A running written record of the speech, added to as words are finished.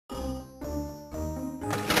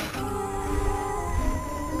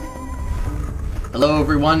Hello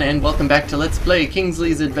everyone, and welcome back to Let's Play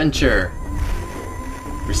Kingsley's Adventure.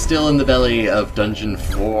 We're still in the belly of Dungeon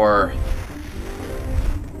 4.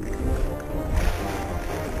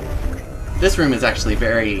 This room is actually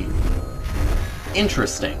very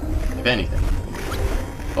interesting, if anything.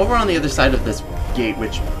 Over on the other side of this gate,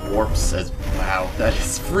 which warps as... wow, that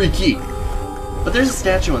is freaky! But there's a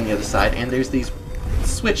statue on the other side, and there's these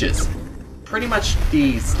switches. Pretty much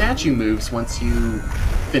the statue moves once you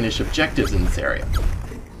finish objectives in this area.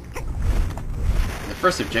 The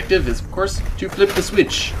first objective is, of course, to flip the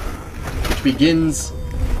switch, which begins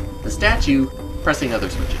the statue pressing other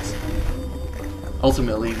switches.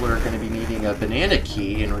 Ultimately, we're going to be needing a banana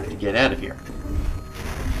key in order to get out of here.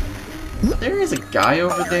 There is a guy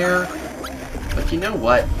over there, but you know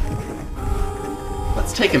what?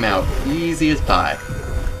 Let's take him out, easy as pie.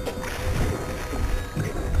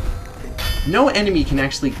 No enemy can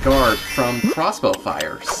actually guard from crossbow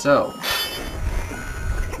fire, so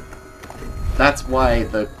that's why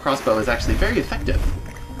the crossbow is actually very effective.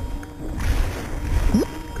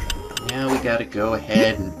 Now we gotta go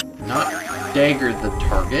ahead and not dagger the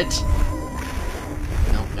target.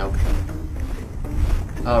 Nope.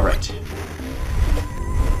 Alright.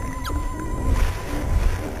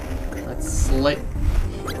 Let's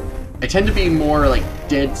I tend to be more like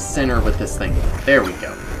dead center with this thing. There we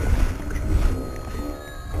go.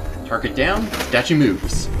 Target down, statue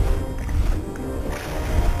moves.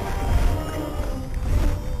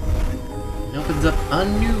 It opens up a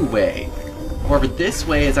new way. However, this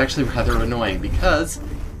way is actually rather annoying because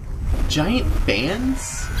giant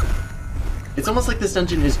fans? It's almost like this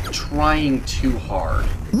dungeon is trying too hard.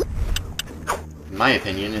 In my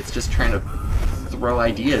opinion, it's just trying to throw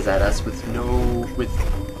ideas at us with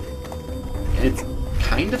and it's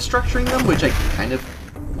kind of structuring them, which I kind of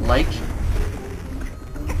like.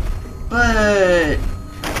 But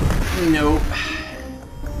nope.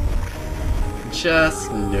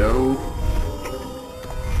 Just nope.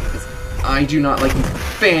 I do not like these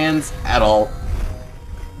fans at all.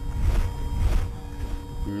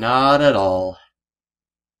 Not at all.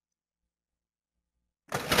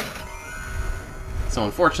 So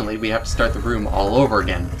unfortunately, we have to start the room all over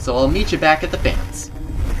again. So I'll meet you back at the fans.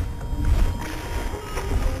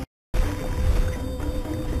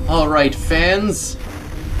 Alright, fans.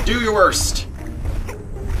 Do your worst!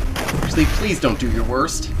 Actually, please don't do your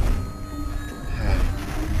worst.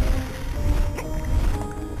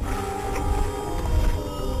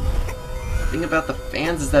 The thing about the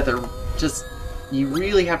fans is that they're just... you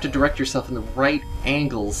really have to direct yourself in the right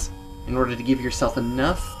angles in order to give yourself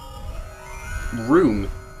enough room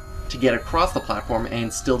to get across the platform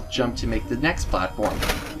and still jump to make the next platform.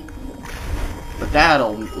 But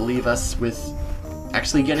that'll leave us with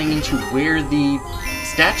actually getting into where the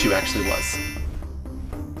statue actually was.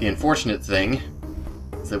 The unfortunate thing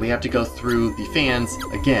is that we have to go through the fans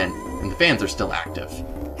again, and the fans are still active.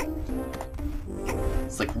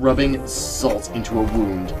 It's like rubbing salt into a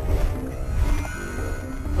wound.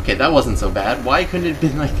 Okay, that wasn't so bad. Why couldn't it have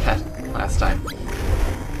been like that last time?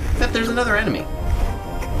 Except there's another enemy.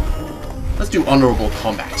 Let's do honorable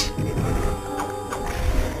combat.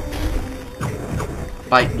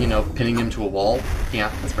 By, you know, pinning him to a wall.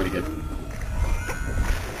 Yeah, that's pretty good.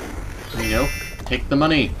 You know, take the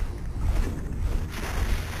money.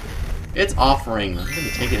 It's offering. I'm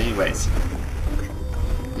gonna take it anyways.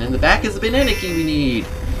 And in the back is the banana key we need.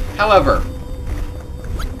 However,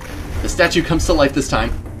 the statue comes to life this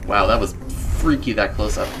time. Wow, that was freaky that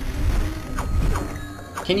close up.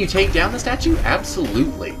 Can you take down the statue?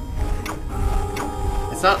 Absolutely.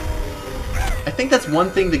 It's not... I think that's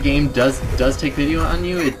one thing the game does take video on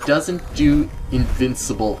you. It doesn't do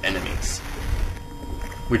invincible enemies.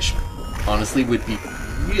 Which, honestly, would be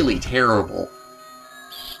really terrible.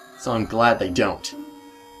 So I'm glad they don't.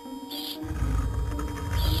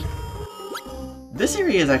 This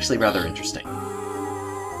area is actually rather interesting,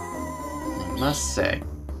 I must say.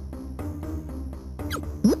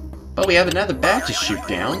 But we have another bat to shoot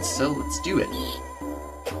down, so let's do it.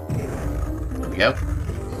 There we go.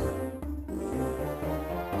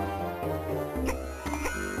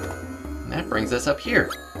 And that brings us up here.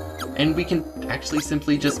 And we can actually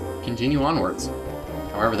simply just continue onwards.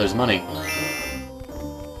 However, there's money.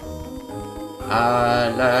 I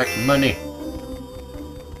like money.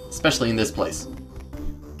 Especially in this place.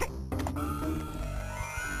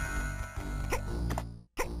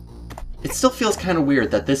 It still feels kind of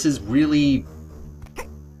weird that this is really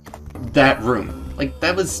that room. Like,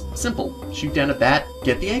 that was simple. Shoot down a bat,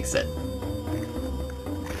 get the exit.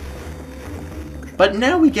 But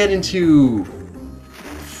now we get into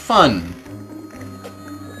fun.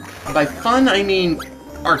 By fun, I mean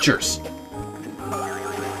archers.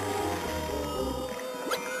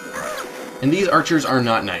 And these archers are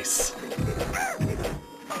not nice.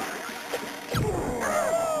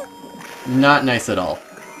 Not nice at all.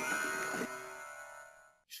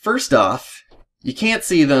 First off, you can't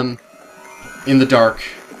see them in the dark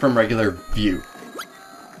from regular view.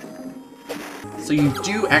 So you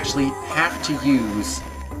do actually have to use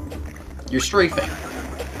your strafing.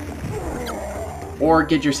 Or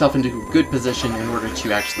get yourself into a good position in order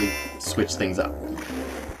to actually switch things up.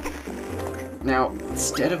 Now,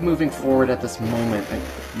 instead of moving forward at this moment,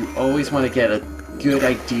 you always want to get a good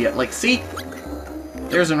idea. Like, see?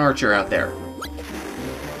 There's an archer out there.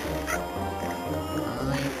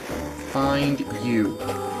 I find you.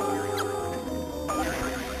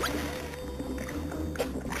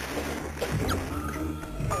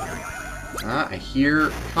 Ah, I hear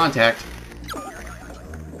contact.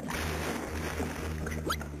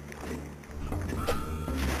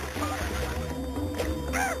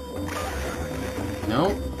 No.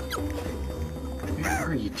 Where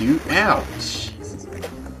are you, dude? Ow! Jesus.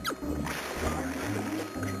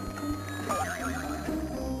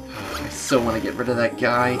 I so want to get rid of that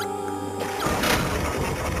guy.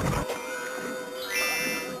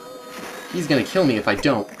 He's gonna kill me if I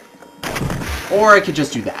don't. Or I could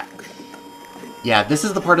just do that. Yeah, this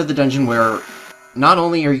is the part of the dungeon where not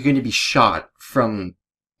only are you going to be shot from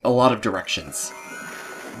a lot of directions,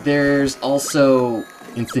 there's also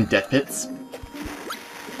instant death pits.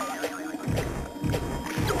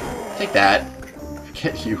 Take that.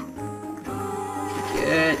 Forget you.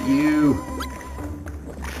 Forget you.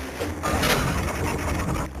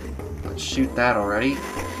 Let's shoot that already.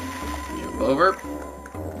 Jump over.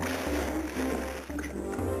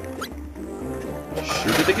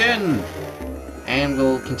 Shoot it again! And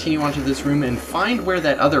we'll continue on to this room and find where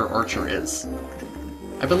that other archer is.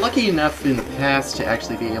 I've been lucky enough in the past to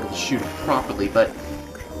actually be able to shoot him properly, but,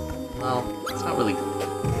 well, it's not really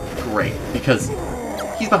great, because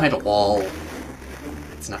he's behind a wall.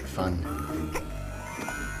 It's not fun.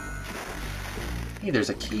 Hey, there's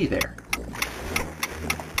a key there.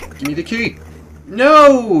 Give me the key!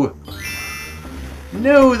 No!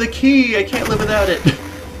 No, the key! I can't live without it!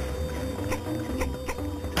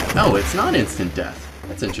 Oh, it's not instant death.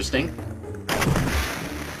 That's interesting.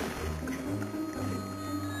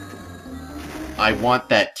 I want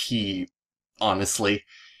that key, honestly.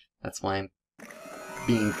 That's why I'm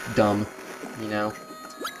being dumb, you know?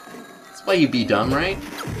 That's why you be dumb, right?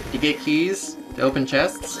 You get keys to open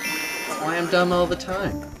chests? That's why I'm dumb all the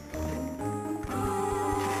time.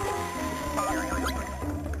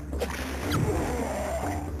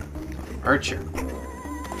 Archer.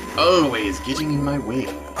 Always getting in my way.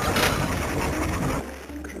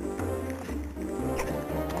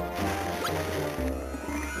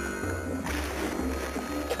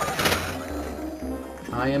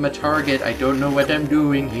 I am a target. I don't know what I'm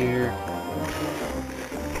doing here.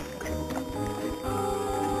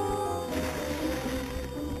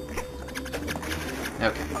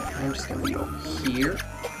 Okay, I'm just gonna be over here.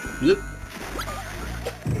 Bloop.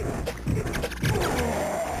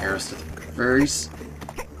 Arrows to the face.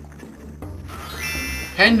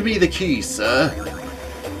 Hand me the key, sir.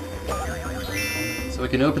 So I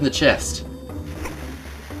can open the chest.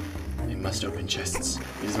 I must open chests.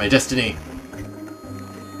 It is my destiny.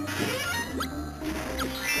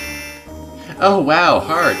 Oh wow,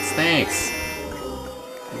 hearts, thanks.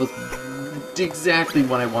 That was exactly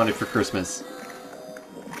what I wanted for Christmas.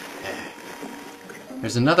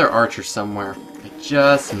 There's another archer somewhere. I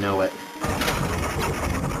just know it.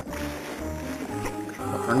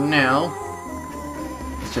 But for now,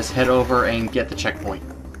 let's just head over and get the checkpoint.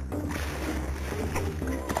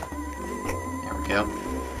 There we go.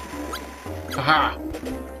 Haha!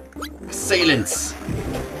 Assailants!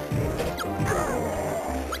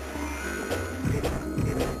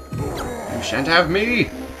 You shan't have me!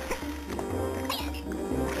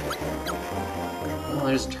 Well,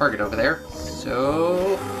 there's a target over there.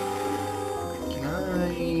 So... can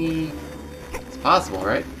I... It's possible,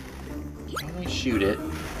 right? Can I shoot it?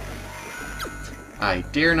 I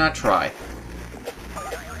dare not try.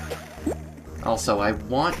 Also, I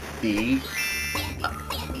want the...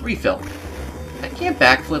 refill. I can't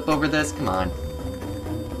backflip over this? Come on.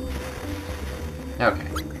 Okay.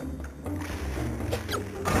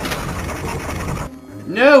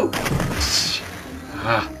 No!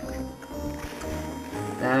 Ah.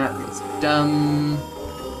 That was dumb.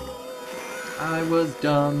 I was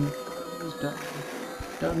dumb. I was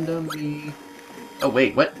dumb. Dumb me. Oh,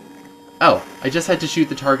 wait, what? Oh, I just had to shoot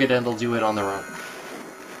the target and they'll do it on their own.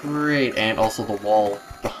 Great, and also the wall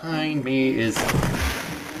behind me is...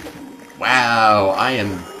 Wow, I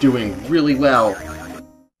am doing really well.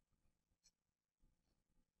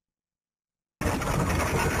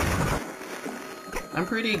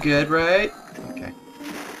 pretty good, right? Okay.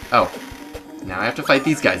 Oh. Now I have to fight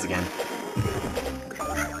these guys again.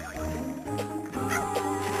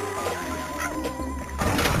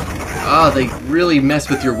 Oh, they really mess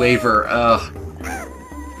with your waver. Ugh.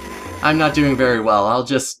 I'm not doing very well. I'll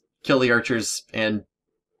just kill the archers and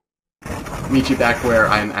meet you back where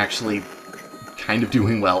I'm actually kind of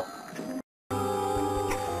doing well.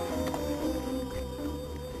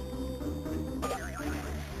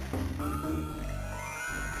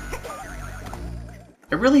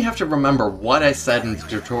 I really have to remember what I said in the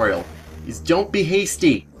tutorial. Is don't be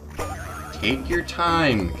hasty. Take your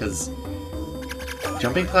time, because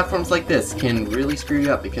jumping platforms like this can really screw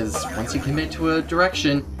you up, because once you commit to a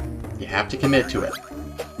direction, you have to commit to it. Take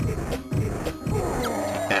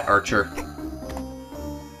that, archer.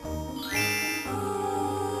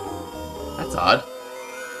 That's odd.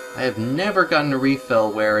 I have never gotten a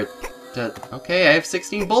refill where it does... Okay, I have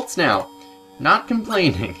 16 bolts now. Not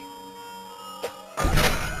complaining.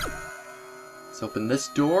 Let's open this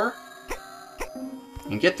door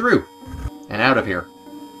and get through and out of here.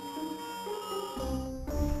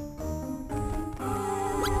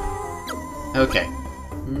 Okay,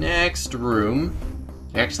 next room.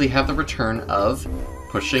 I actually have the return of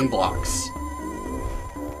pushing blocks.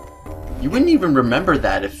 You wouldn't even remember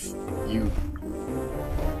that if you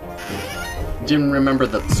didn't remember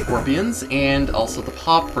the scorpions and also the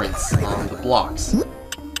paw prints on the blocks.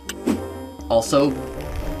 Also,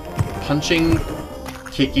 punching,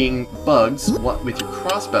 kicking bugs with your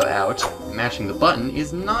crossbow out, mashing the button,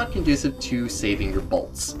 is not conducive to saving your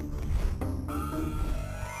bolts.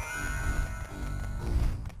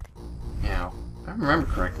 Now, if I remember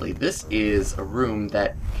correctly, this is a room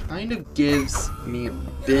that kind of gives me a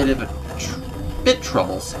bit of bit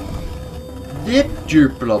troubles. Bit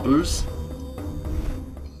troubles.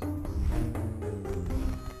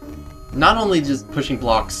 Not only just pushing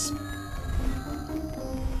blocks.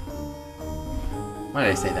 Why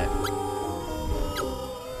did I say that?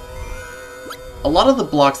 A lot of the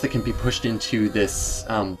blocks that can be pushed into this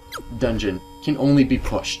dungeon can only be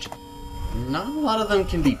pushed. Not a lot of them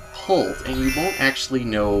can be pulled, and you won't actually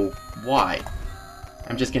know why.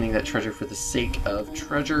 I'm just getting that treasure for the sake of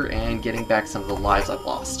treasure and getting back some of the lives I've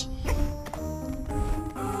lost.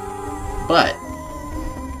 But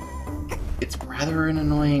it's rather an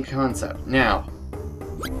annoying concept. Now,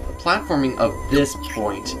 the platforming of this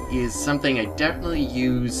point is something I definitely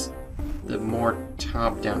use the more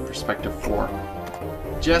top-down perspective for,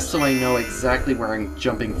 just so I know exactly where I'm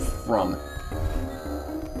jumping from.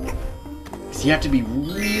 Because you have to be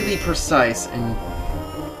really precise and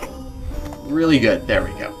really good. There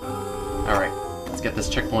we go. Alright, let's get this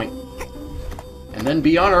checkpoint. And then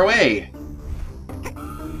be on our way!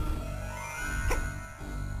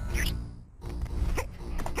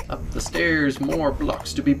 Up the stairs, more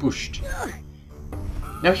blocks to be pushed.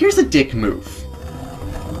 Now here's a dick move.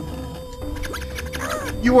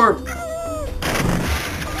 You are...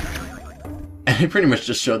 And I pretty much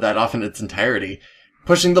just showed that off in its entirety.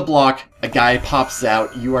 Pushing the block, a guy pops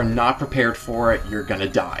out, you are not prepared for it, you're gonna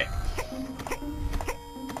die.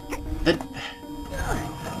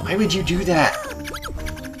 Why would you do that?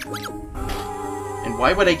 And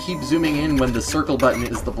why would I keep zooming in when the circle button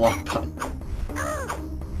is the block button?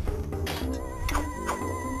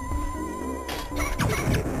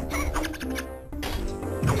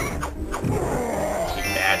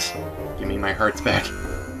 Take that. Give me my hearts back.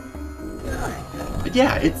 But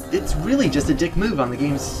yeah, it's really just a dick move on the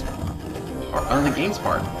game's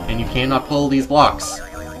part, and you cannot pull these blocks.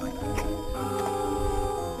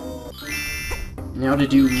 Now to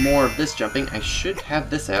do more of this jumping, I should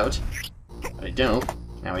have this out, but I don't.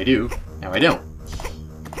 Now I do. Now I don't.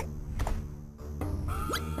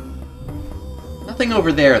 Nothing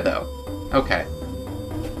over there, though. Okay.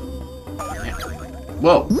 Yeah.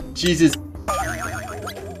 Whoa! Jesus!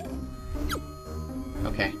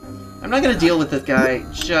 Okay. I'm not gonna deal with this guy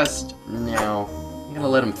just now. I'm gonna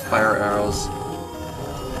let him fire arrows.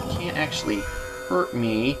 He can't actually hurt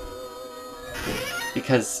me,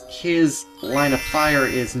 because his line of fire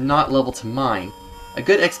is not level to mine. A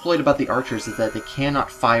good exploit about the archers is that they cannot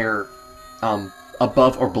fire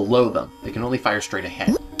above or below them. They can only fire straight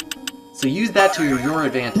ahead. So use that to your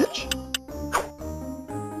advantage.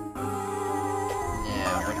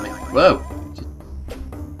 Yeah, what am I... Whoa!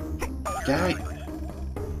 Guy,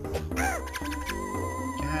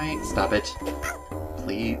 stop it.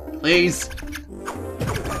 Please, please!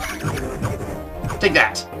 Take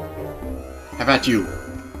that! How about you?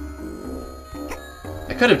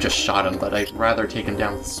 I could have just shot him, but I'd rather take him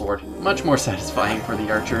down with the sword. Much more satisfying for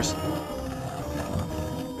the archers.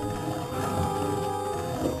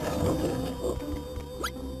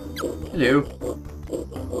 Hello.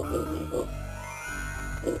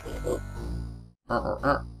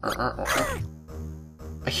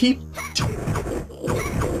 I keep...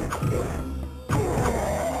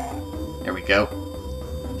 There we go.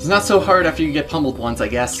 It's not so hard after you get pummeled once, I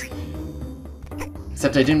guess.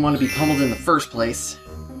 Except I didn't want to be pummeled in the first place.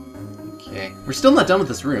 Okay. We're still not done with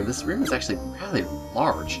this room. This room is actually rather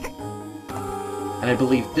large. And I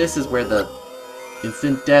believe this is where the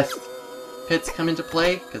instant death pits come into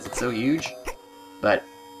play, because it's so huge. But,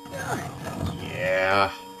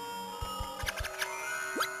 yeah.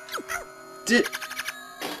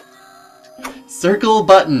 Circle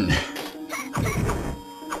button.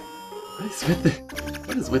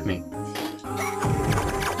 What is with me?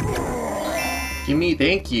 Gimme,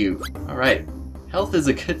 thank you. Alright. Health is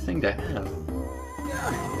a good thing to have.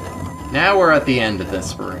 Now we're at the end of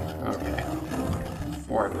this room. Okay.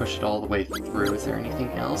 Before I push it all the way through, is there anything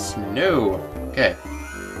else? No! Okay.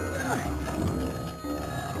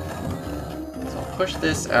 So I'll push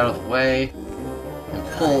this out of the way and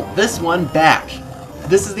pull this one back.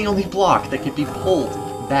 This is the only block that can be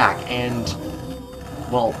pulled back, and,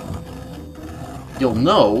 well, you'll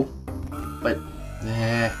know, but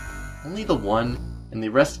only the one, and the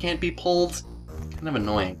rest can't be pulled. Kind of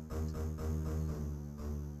annoying.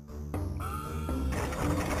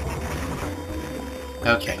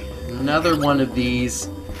 Okay, another one of these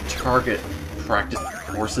target practice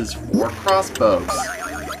courses for crossbows.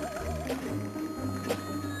 I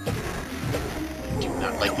do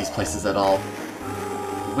not like these places at all.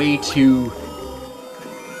 Way too...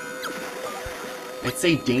 I'd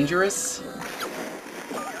say dangerous.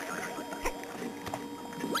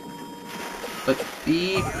 But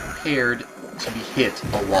be prepared to be hit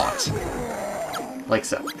a lot. Like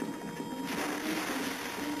so.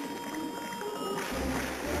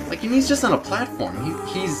 Like, and he's just on a platform.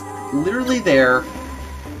 He's literally there.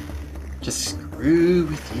 Just screw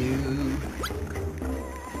with you.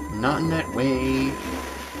 Not in that way.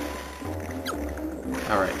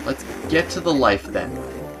 Alright, let's get to the life then.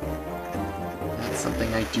 That's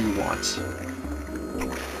something I do want.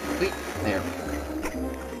 Wait, there.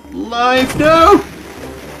 Life, no!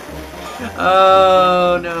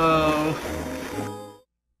 Oh, no.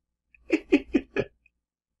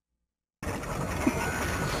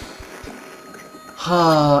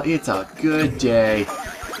 Ah, it's a good day.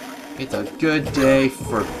 It's a good day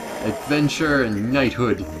for adventure and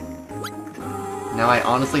knighthood. Now I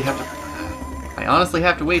honestly have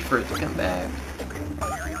to wait for it to come back.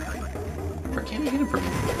 Or can't I get it from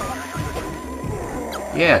here?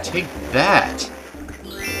 Yeah, take that.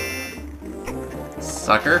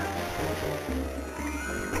 Sucker.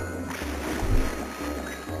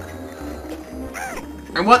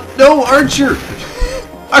 I want... No, Archer!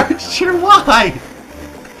 Archer, why?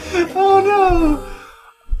 Oh no!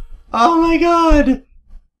 Oh my god!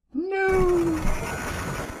 No!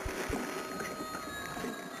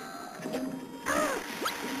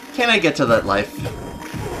 Can I get to that life?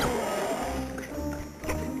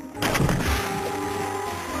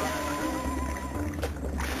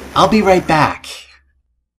 I'll be right back.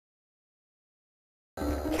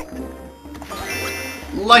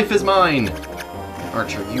 Life is mine!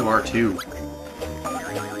 Archer, you are too.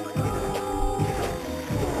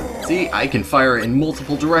 See, I can fire in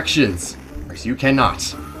multiple directions, whereas you cannot.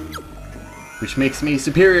 Which makes me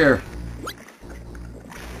superior.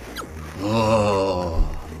 Oh.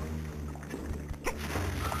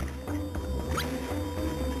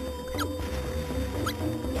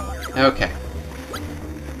 Okay.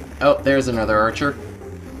 Oh, there's another archer.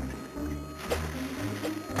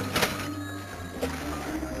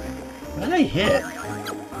 What did I hit?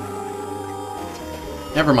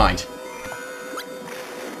 Never mind.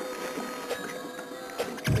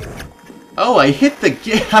 Oh, I hit the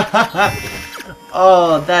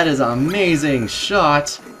Oh, that is an amazing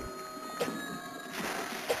shot.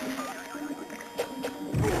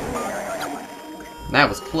 That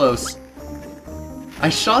was close. I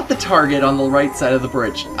shot the target on the right side of the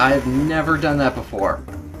bridge. I've never done that before.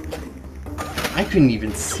 I couldn't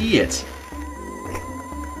even see it.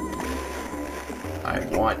 I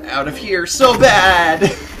want out of here so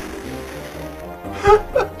bad!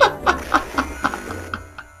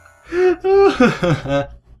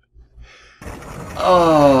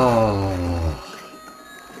 Oh.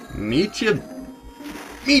 Meet you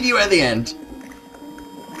at the end.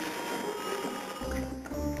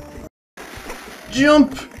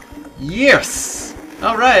 Jump! Yes!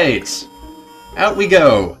 Alright! Out we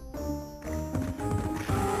go!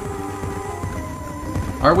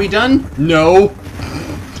 Are we done? No!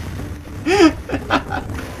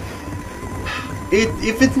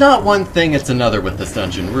 If it's not one thing, it's another with this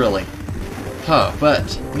dungeon, really. Huh,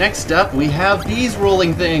 but next up we have these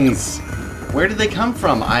rolling things. Where did they come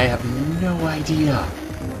from? I have no idea.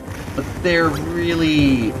 But they're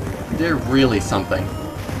really something.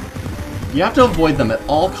 You have to avoid them at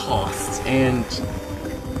all costs, and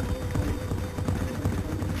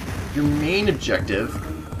your main objective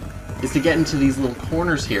is to get into these little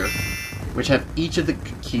corners here, which have each of the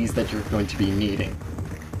keys that you're going to be needing.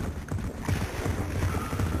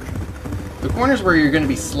 The corners where you're going to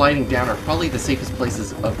be sliding down are probably the safest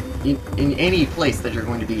places in any place that you're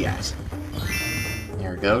going to be at.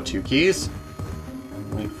 There we go, 2 keys.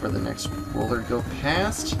 Wait for the next roller to go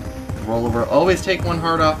past. Rollover always take 1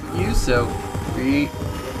 heart off you, so be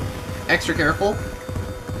extra careful.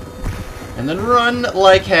 And then run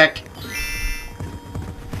like heck.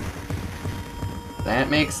 That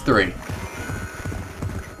makes 3.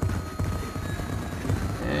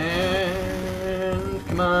 And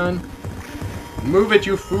come on. Move it,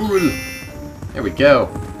 you fool! There we go.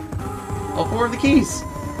 All 4 of the keys.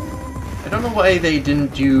 I don't know why they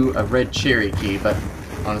didn't do a red cherry key, but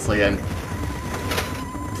honestly, I'm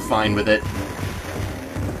fine with it.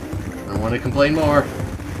 I don't want to complain more.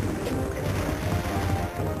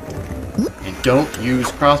 And don't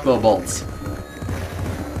use crossbow bolts.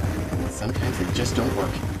 Sometimes they just don't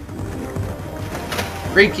work.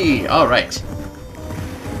 Great key! Alright.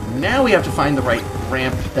 Now we have to find the right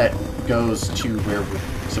ramp that goes to where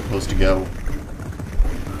we're supposed to go.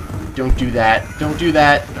 Don't do that. Don't do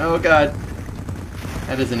that. Oh god.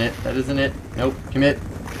 That isn't it. That isn't it. Nope. Commit.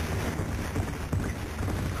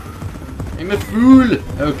 I'm a fool!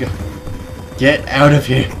 Oh god. Get out of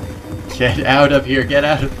here. Get out of here. Get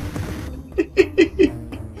out of...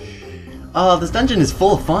 Oh, this dungeon is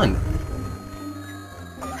full of fun.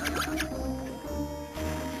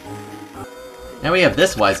 Now we have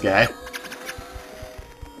this wise guy.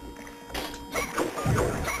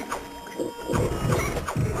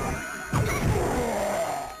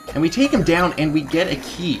 And we take him down and we get a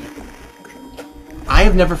key. I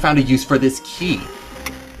have never found a use for this key.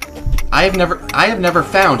 I have never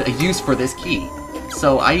found a use for this key.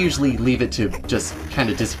 So I usually leave it to just kind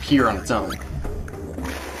of disappear on its own.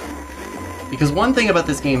 Because one thing about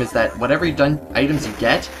this game is that whatever items you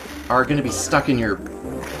get are going to be stuck in your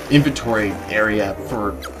inventory area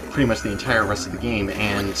for pretty much the entire rest of the game,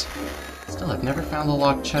 and still I've never found a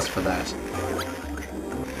locked chest for that.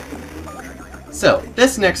 So,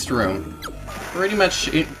 this next room pretty much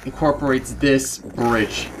incorporates this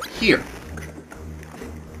bridge here.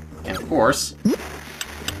 And of course,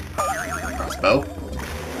 crossbow.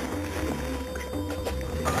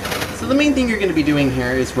 So the main thing you're going to be doing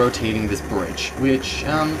here is rotating this bridge, which,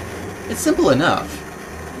 is simple enough.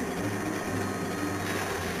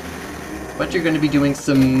 But you're going to be doing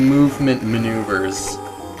some movement maneuvers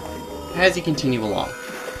as you continue along.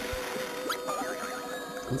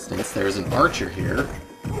 For instance, there's an archer here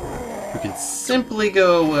who can simply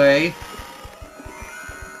go away.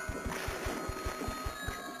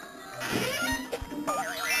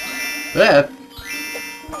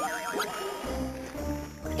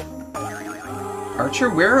 Archer,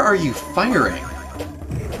 where are you firing?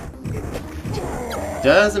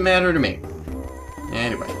 Doesn't matter to me.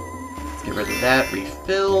 Anyway, let's get rid of that,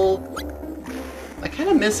 refill. I kind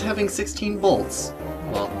of miss having 16 bolts.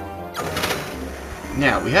 Well,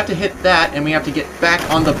 now we have to hit that, and we have to get back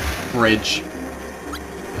on the bridge.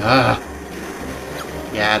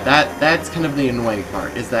 Yeah, that's kind of the annoying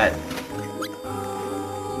part, is that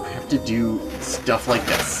you have to do stuff like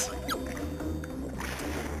this.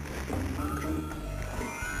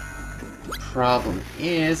 The problem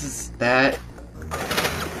is that...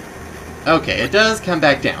 Okay, it does come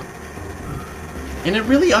back down. In a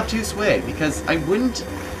really obtuse way, because I wouldn't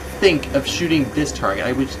think of shooting this target.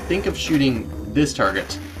 I would think of shooting this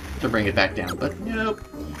target to bring it back down, but nope.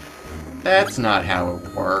 That's not how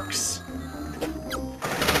it works.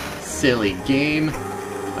 Silly game.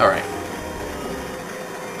 Alright.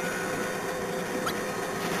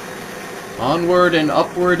 Onward and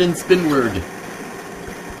upward and spinward.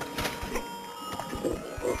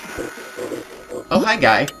 Oh, hi,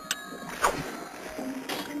 guy.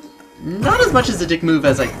 Not as much as a dick move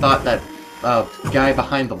as I thought that guy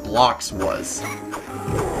behind the blocks was.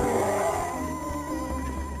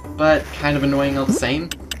 But kind of annoying all the same.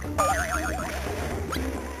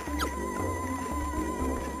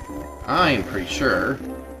 I'm pretty sure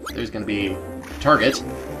there's going to be a target.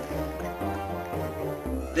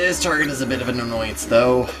 This target is a bit of an annoyance,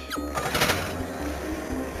 though.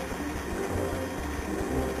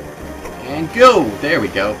 And go! There we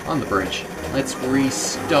go, on the bridge. Let's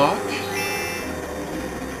restock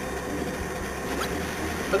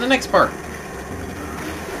for the next part.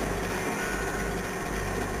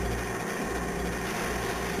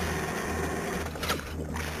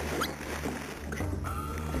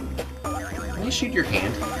 you shoot your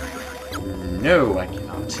hand? No, I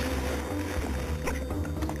cannot.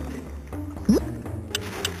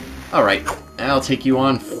 Alright, I'll take you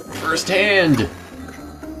on first hand!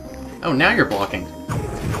 Oh, now you're blocking.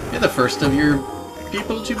 You're the first of your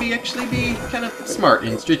people to actually be kind of smart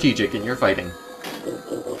and strategic in your fighting.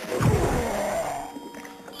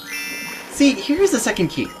 See, here's the second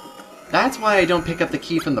key. That's why I don't pick up the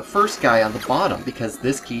key from the first guy on the bottom, because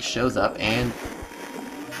this key shows up and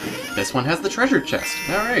this one has the treasure chest.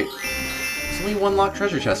 Alright. There's only one locked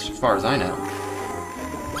treasure chest as far as I know.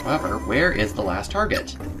 However, where is the last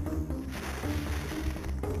target?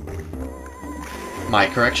 My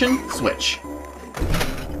correction, switch.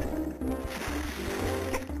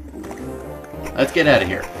 Let's get out of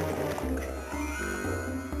here.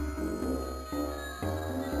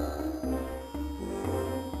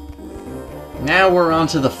 Now we're on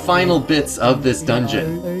to the final bits of this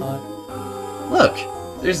dungeon. Look,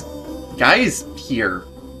 there's guys here.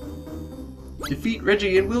 Defeat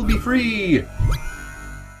Reggie and we'll be free!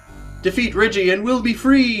 Defeat Reggie and we'll be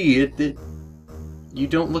free! You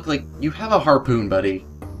don't look like... You have a harpoon, buddy.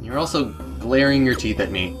 You're also glaring your teeth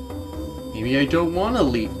at me. Maybe I don't want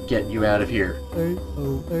to get you out of here.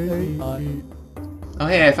 Oh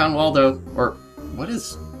hey, I found Waldo. Or, what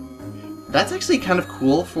is... That's actually kind of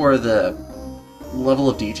cool for the level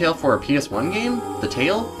of detail for a PS1 game, the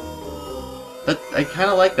tail. But I kind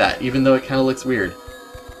of like that, even though it kind of looks weird.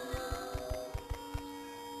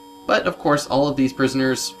 But, of course, all of these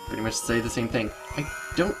prisoners pretty much say the same thing. I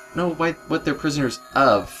don't know what they're prisoners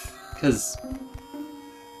of, because...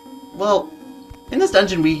 Well, in this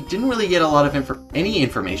dungeon we didn't really get a lot of any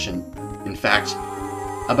information, in fact,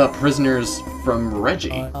 about prisoners from Reggie.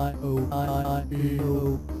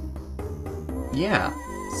 Yeah,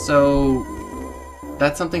 so...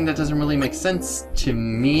 That's something that doesn't really make sense to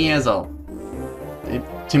me as a...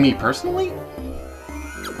 To me personally?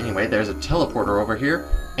 Anyway, there's a teleporter over here,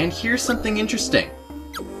 and here's something interesting.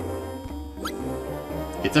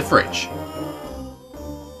 It's a fridge.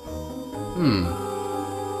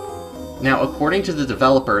 Now, according to the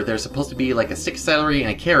developer, there's supposed to be like a stick of celery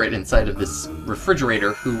and a carrot inside of this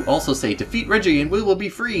refrigerator who also say, defeat Reggie and we will be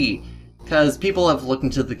free! Because people have looked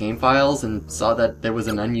into the game files and saw that there was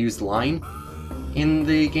an unused line in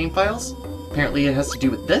the game files. Apparently it has to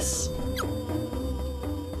do with this.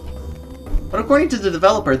 But according to the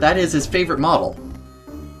developer, that is his favorite model.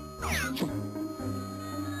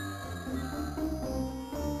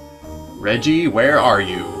 Reggie, where are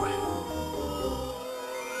you?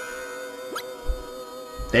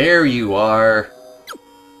 There you are.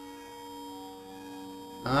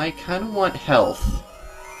 I kind of want health.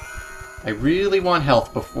 I really want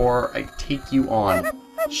health before I take you on.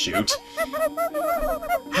 Shoot.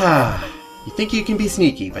 You think you can be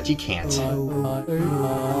sneaky, but you can't.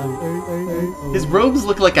 His robes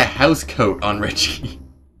look like a housecoat on Reggie.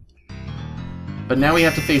 But now we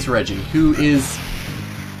have to face Reggie, who is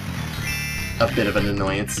a bit of an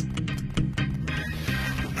annoyance.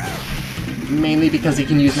 Mainly because he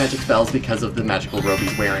can use magic spells because of the magical robe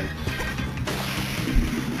he's wearing.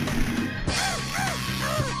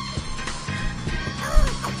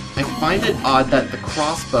 I find it odd that the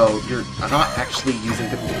crossbow, you're not actually using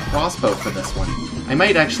the crossbow for this one. I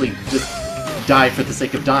might actually just die for the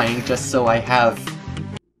sake of dying, just so I have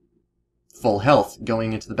full health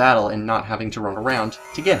going into the battle and not having to run around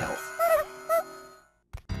to get health.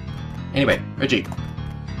 Anyway, Reggie.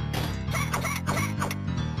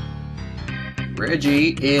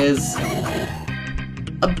 Reggie is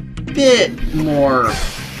a bit more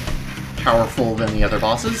powerful than the other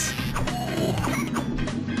bosses.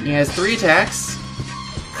 He has 3 attacks,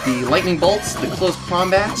 the lightning bolts, the close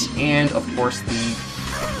combat, and of course the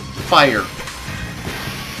fire.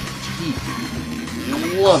 He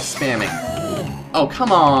loves spamming. Oh,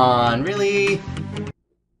 come on, really?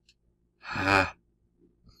 I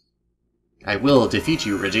will defeat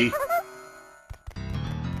you, Reggie.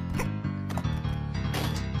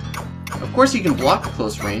 Of course he can block at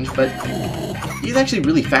close range, but he's actually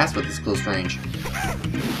really fast with his close range.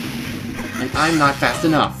 And I'm not fast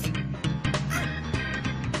enough.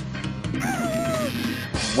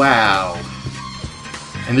 Wow.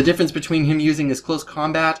 And the difference between him using his close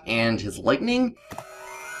combat and his lightning?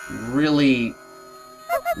 Really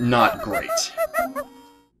not great.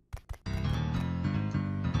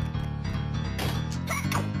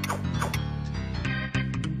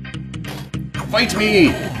 Fight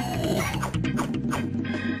me!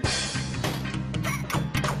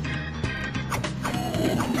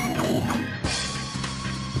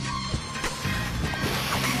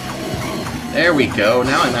 There we go.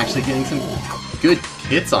 Now I'm actually getting some good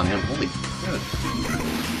hits on him. Holy good.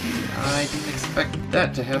 I didn't expect expect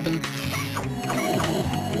that to happen.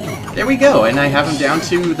 There we go, and I have him down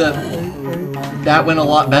to the... That went a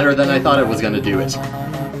lot better than I thought it was going to do it.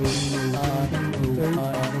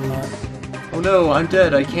 Oh no, I'm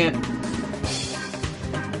dead, I can't...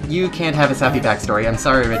 You can't have a sappy backstory, I'm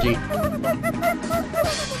sorry, Reggie.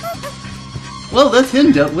 Well, that's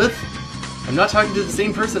him dealt with. I'm not talking to the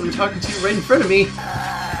same person I'm talking to right in front of me.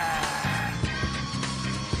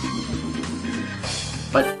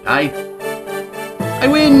 But I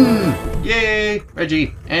win! Yay!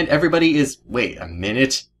 Reggie. And everybody is... Wait a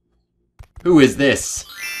minute. Who is this?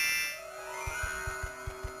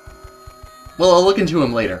 Well, I'll look into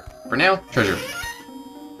him later. For now, treasure.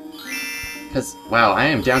 Because, wow, I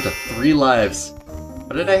am down to 3 lives.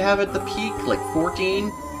 What did I have at the peak? Like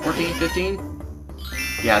 14? 14, 15?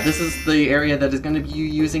 Yeah, this is the area that is going to be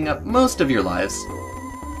using up most of your lives.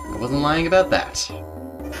 I wasn't lying about that.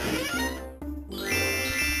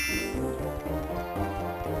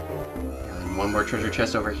 And one more treasure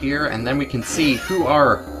chest over here, and then we can see who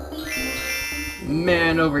our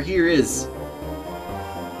man over here is.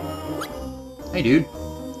 Hey dude,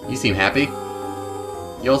 you seem happy.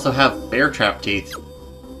 You also have bear trap teeth.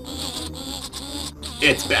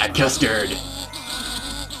 It's Bad Custard!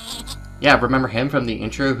 Yeah, remember him from the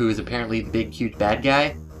intro who is apparently the big cute bad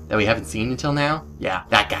guy that we haven't seen until now? Yeah,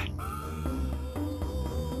 that guy.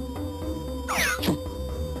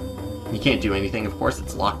 You can't do anything, of course,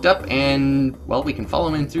 it's locked up, and, well, we can follow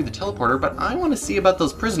him in through the teleporter, but I want to see about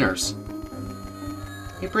those prisoners.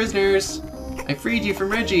 Hey, prisoners! I freed you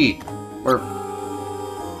from Reggie! Or...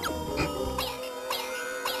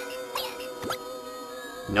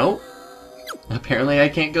 Nope. Apparently I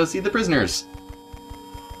can't go see the prisoners.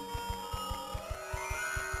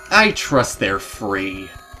 I trust they're free.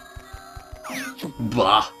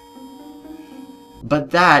 Bah.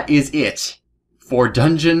 But that is it for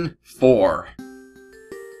Dungeon 4.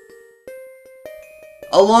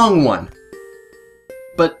 A long one.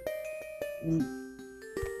 But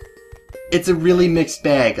it's a really mixed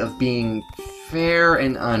bag of being fair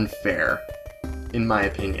and unfair, in my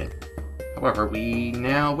opinion. However,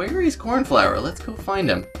 where is Cornflower? Let's go find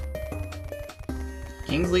him.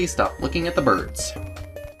 Kingsley, stop looking at the birds.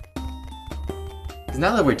 Because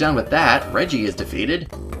now that we're done with that, Reggie is defeated.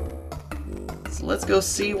 So let's go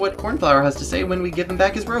see what Cornflower has to say when we give him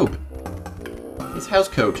back his robe. His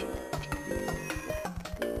housecoat.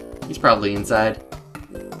 He's probably inside.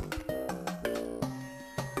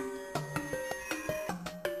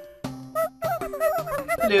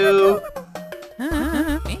 Hello!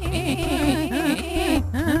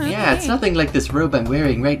 Yeah, it's nothing like this robe I'm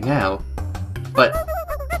wearing right now. But,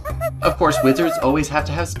 of course, wizards always have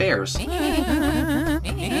to have spares.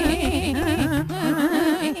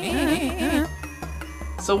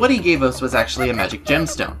 So what he gave us was actually a magic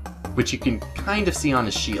gemstone, which you can kind of see on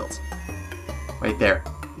his shield. Right there.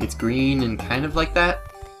 It's green and kind of like that.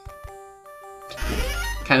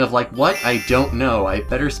 Kind of like what? I don't know. I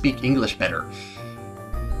better speak English better.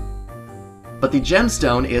 But the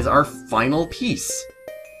gemstone is our final piece.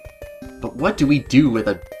 But what do we do with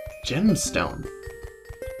a gemstone?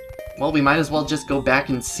 Well, we might as well just go back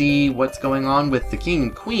and see what's going on with the king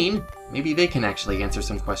and queen. Maybe they can actually answer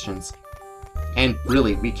some questions. And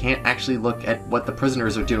really, we can't actually look at what the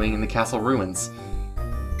prisoners are doing in the castle ruins.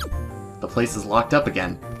 The place is locked up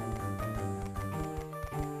again.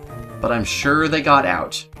 But I'm sure they got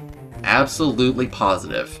out. Absolutely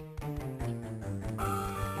positive.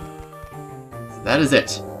 So that is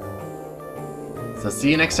it. So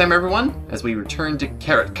see you next time, everyone, as we return to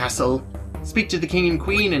Carrot Castle, speak to the king and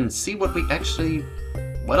queen, and see what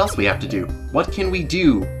what else we have to do. What can we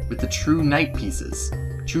do with the True Knight pieces?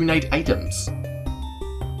 True Knight items.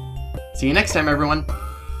 See you next time, everyone.